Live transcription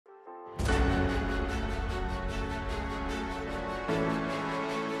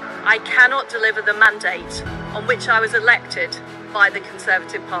I cannot deliver the mandate on which I was elected by the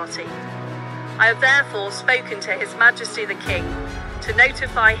Conservative Party. I have therefore spoken to His Majesty the King to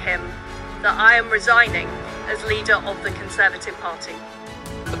notify him that I am resigning as leader of the Conservative Party.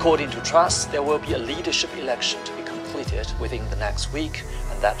 According to Truss, there will be a leadership election to be completed within the next week,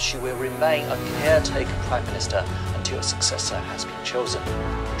 and that she will remain a caretaker Prime Minister until a successor has been chosen.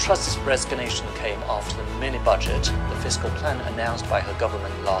 Truss's resignation came after the mini-budget, the fiscal plan announced by her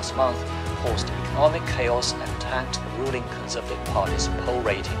government last month, caused economic chaos and tanked the ruling Conservative Party's poll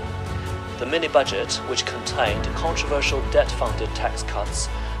rating. The mini-budget, which contained controversial debt-funded tax cuts,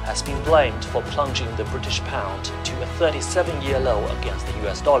 has been blamed for plunging the British pound to a 37-year low against the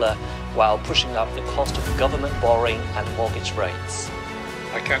US dollar, while pushing up the cost of government borrowing and mortgage rates.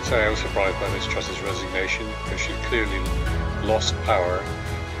 I can't say I was surprised by Ms Truss's resignation, because she clearly lost power.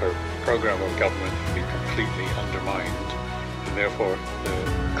 Her programme of government had been completely undermined, and therefore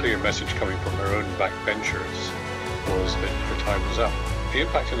the clear message coming from her own backbenchers was that her time was up. The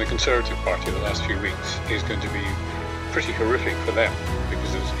impact on the Conservative Party in the last few weeks is going to be pretty horrific for them,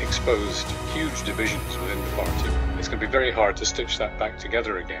 because it's exposed huge divisions within the party. It's going to be very hard to stitch that back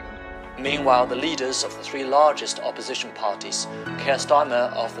together again. Meanwhile, the leaders of the three largest opposition parties, Keir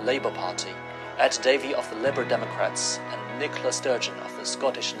Starmer of the Labour Party, Ed Davey of the Liberal Democrats, and Nicola Sturgeon of the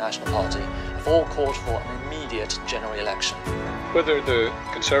Scottish National Party, have all called for an immediate general election. Whether the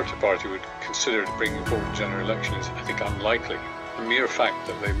Conservative Party would consider bringing forward a general election is, I think, unlikely. The mere fact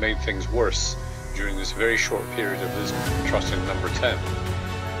that they've made things worse during this very short period of Liz Truss in number 10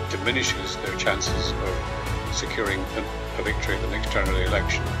 diminishes their chances of securing a victory at the next general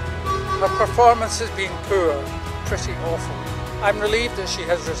election. Her performance has been poor, pretty awful. I'm relieved that she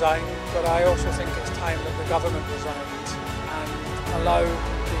has resigned, but I also think it's time that the government resigns and allow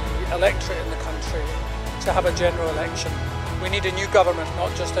the electorate in the country to have a general election. We need a new government,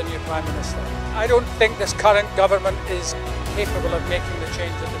 not just a new Prime Minister. I don't think this current government is capable of making the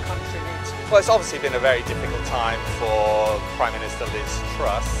change that the country needs. Well, it's obviously been a very difficult time for Prime Minister Liz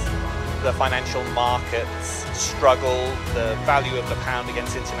Truss. The financial markets struggled, the value of the pound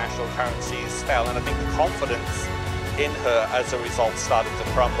against international currencies fell, and I think the confidence in her as a result started to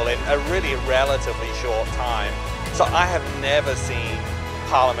crumble in a really relatively short time. So I have never seen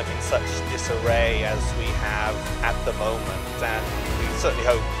Parliament in such disarray as we have at the moment, and we certainly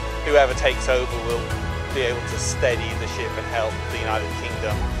hope whoever takes over will be able to steady the ship and help the United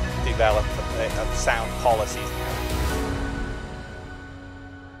Kingdom develop a sound policy.